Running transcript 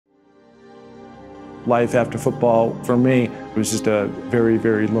life after football, for me, it was just a very,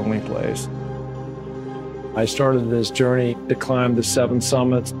 very lonely place. I started this journey to climb the 7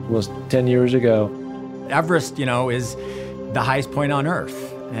 summits was 10 years ago. Everest, is the highest point on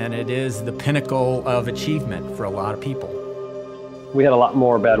Earth, and it is the pinnacle of achievement for a lot of people. We had a lot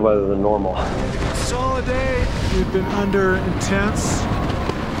more bad weather than normal. Solid day. We've been under intense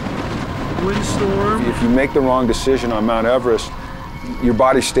windstorm. If you make the wrong decision on Mount Everest, your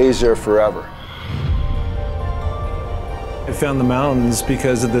body stays there forever. I found the mountains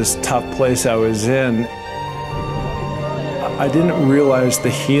because of this tough place I was in. I didn't realize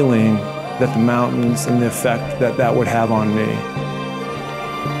the healing that the mountains and the effect that that would have on me.